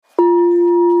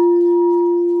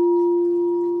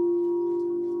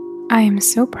I am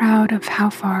so proud of how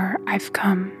far I've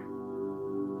come.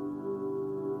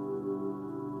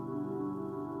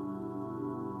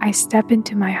 I step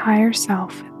into my higher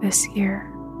self this year.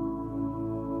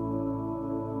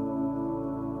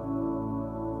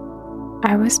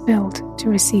 I was built to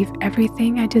receive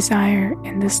everything I desire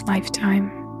in this lifetime.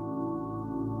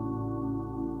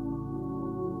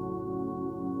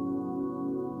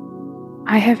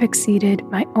 I have exceeded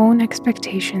my own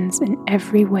expectations in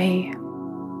every way.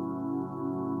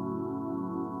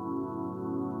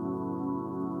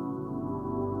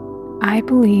 I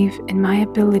believe in my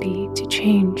ability to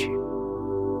change.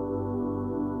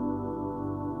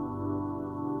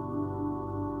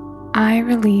 I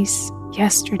release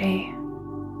yesterday.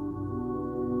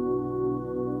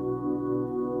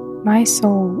 My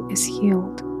soul is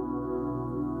healed.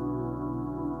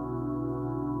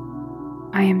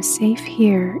 I am safe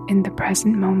here in the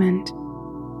present moment.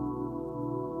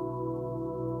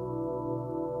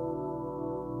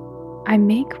 I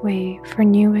make way for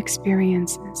new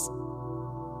experiences.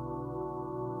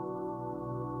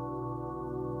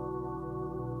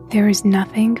 There is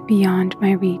nothing beyond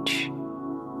my reach.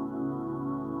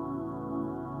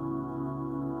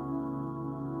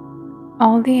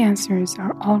 All the answers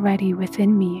are already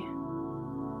within me.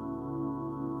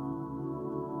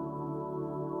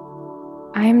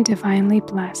 I am divinely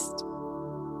blessed.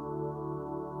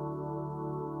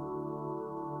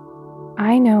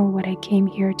 I know what I came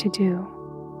here to do.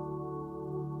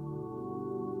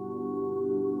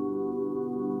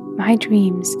 My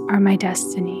dreams are my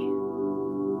destiny.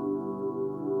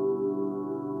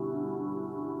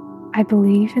 I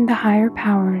believe in the higher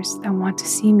powers that want to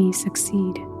see me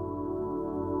succeed.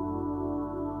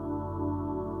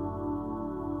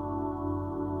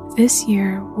 This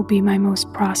year will be my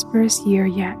most prosperous year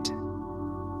yet.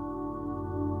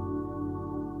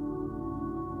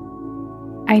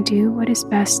 I do what is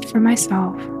best for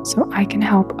myself so I can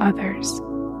help others.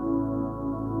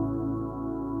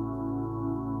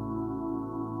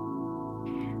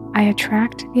 I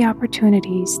attract the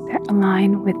opportunities that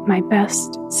align with my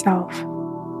best self.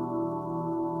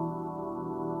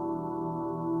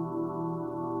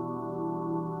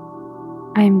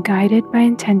 I am guided by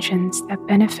intentions that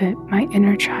benefit my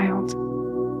inner child.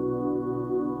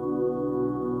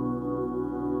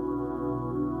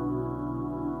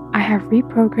 I have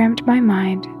reprogrammed my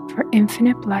mind for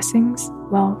infinite blessings,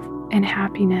 wealth, and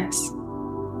happiness.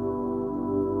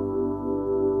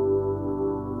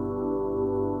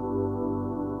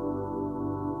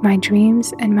 My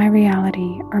dreams and my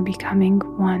reality are becoming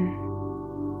one.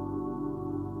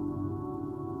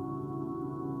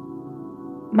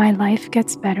 My life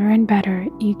gets better and better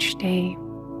each day.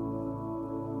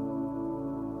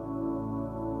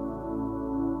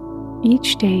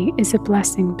 Each day is a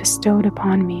blessing bestowed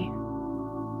upon me.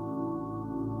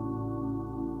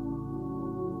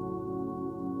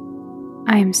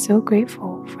 I am so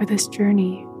grateful for this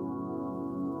journey.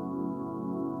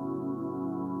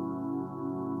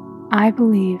 I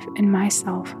believe in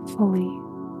myself fully.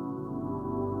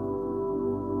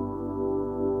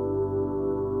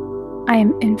 I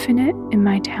am infinite in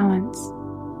my talents.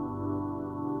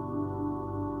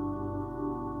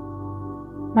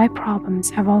 My problems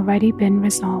have already been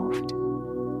resolved.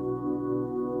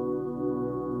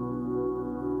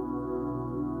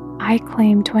 I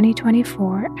claim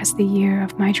 2024 as the year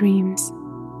of my dreams.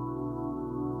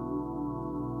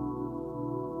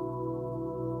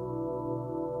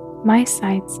 My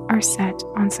sights are set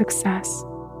on success.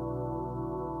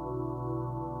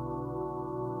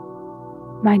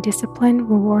 My discipline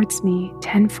rewards me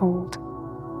tenfold.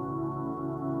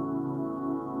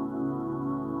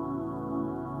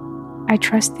 I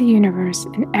trust the universe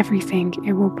in everything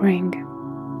it will bring.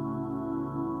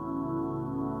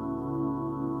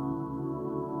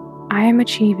 I am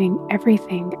achieving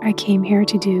everything I came here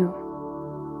to do.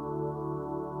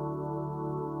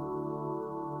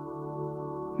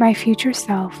 My future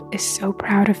self is so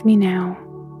proud of me now.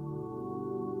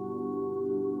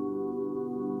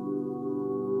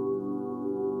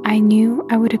 I knew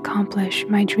I would accomplish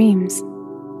my dreams.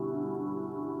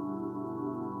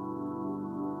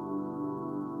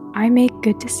 I make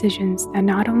good decisions that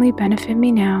not only benefit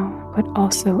me now, but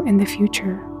also in the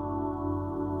future.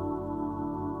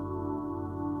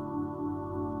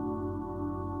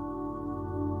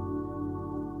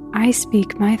 I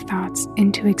speak my thoughts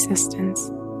into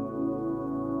existence.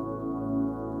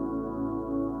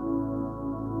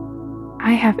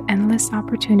 I have endless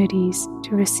opportunities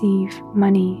to receive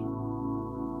money.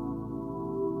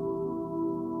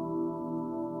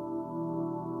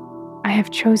 I have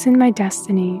chosen my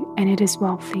destiny and it is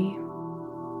wealthy.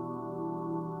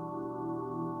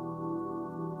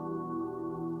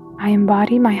 I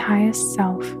embody my highest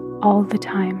self all the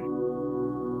time.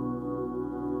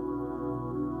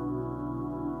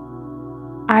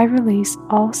 I release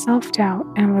all self-doubt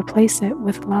and replace it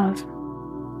with love.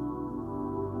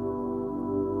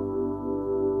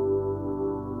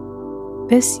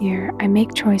 This year, I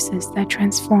make choices that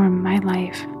transform my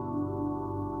life.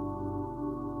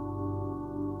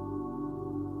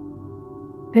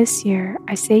 This year,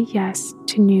 I say yes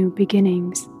to new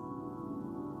beginnings.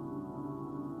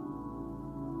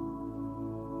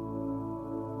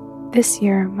 This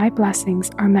year, my blessings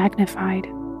are magnified.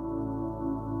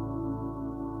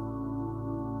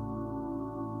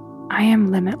 I am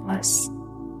limitless.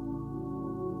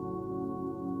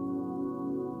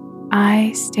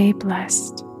 I stay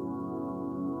blessed.